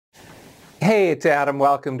Hey, it's Adam.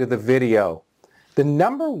 Welcome to the video. The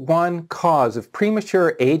number one cause of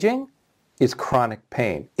premature aging is chronic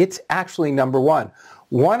pain. It's actually number one.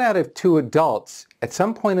 1 out of 2 adults at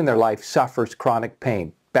some point in their life suffers chronic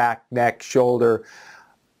pain. Back, neck, shoulder,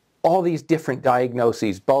 all these different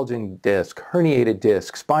diagnoses: bulging disc, herniated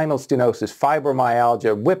disc, spinal stenosis,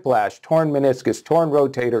 fibromyalgia, whiplash, torn meniscus, torn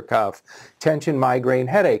rotator cuff, tension, migraine,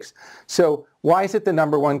 headaches. So why is it the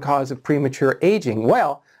number one cause of premature aging?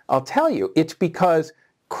 Well, I'll tell you, it's because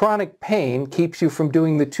chronic pain keeps you from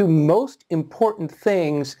doing the 2 most important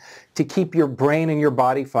things to keep your brain and your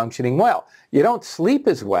body functioning well. You don't sleep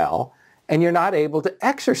as well, and you're not able to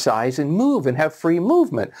exercise and move and have free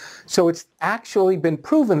movement. So it's actually been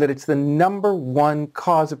proven that it's the number one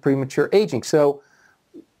cause of premature aging. So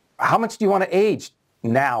how much do you want to age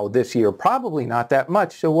now this year? Probably not that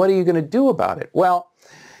much. So what are you going to do about it? Well,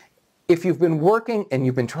 if you've been working and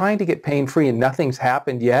you've been trying to get pain-free and nothing's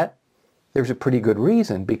happened yet, there's a pretty good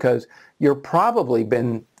reason, because you've probably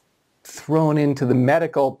been thrown into the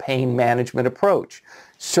medical pain management approach: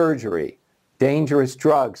 surgery, dangerous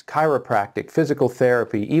drugs, chiropractic, physical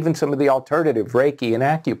therapy, even some of the alternative Reiki and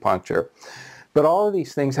acupuncture. But all of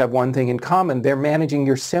these things have one thing in common: they're managing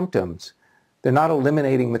your symptoms. They're not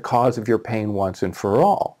eliminating the cause of your pain once and for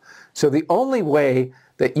all. So the only way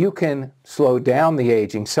that you can slow down the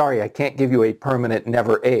aging — sorry, I can't give you a permanent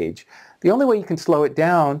never age — the only way you can slow it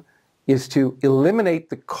down is to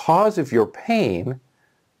eliminate the cause of your pain,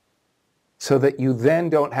 so that you then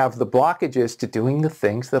don't have the blockages to doing the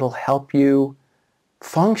things that'll help you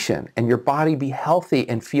function and your body be healthy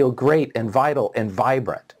and feel great and vital and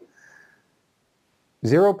vibrant.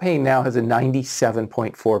 Zero Pain now has a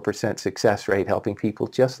 97.4% success rate, helping people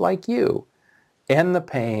just like you end the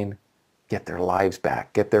pain, get their lives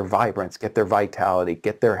back, get their vibrance, get their vitality,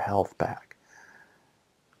 get their health back.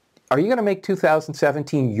 Are you going to make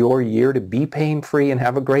 2017 your year to be pain-free and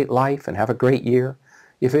have a great life and have a great year?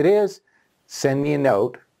 If it is, send me a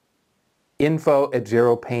note,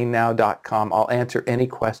 info@zeropainnow.com. I'll answer any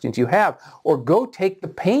questions you have. Or go take the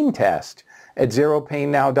pain test at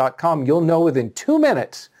zeropainnow.com. You'll know within 2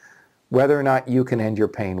 minutes whether or not you can end your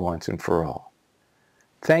pain once and for all.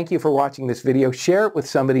 Thank you for watching this video. Share it with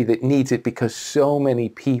somebody that needs it, because so many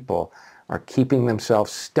people are keeping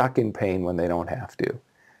themselves stuck in pain when they don't have to.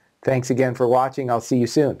 Thanks again for watching. I'll see you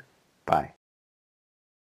soon. Bye.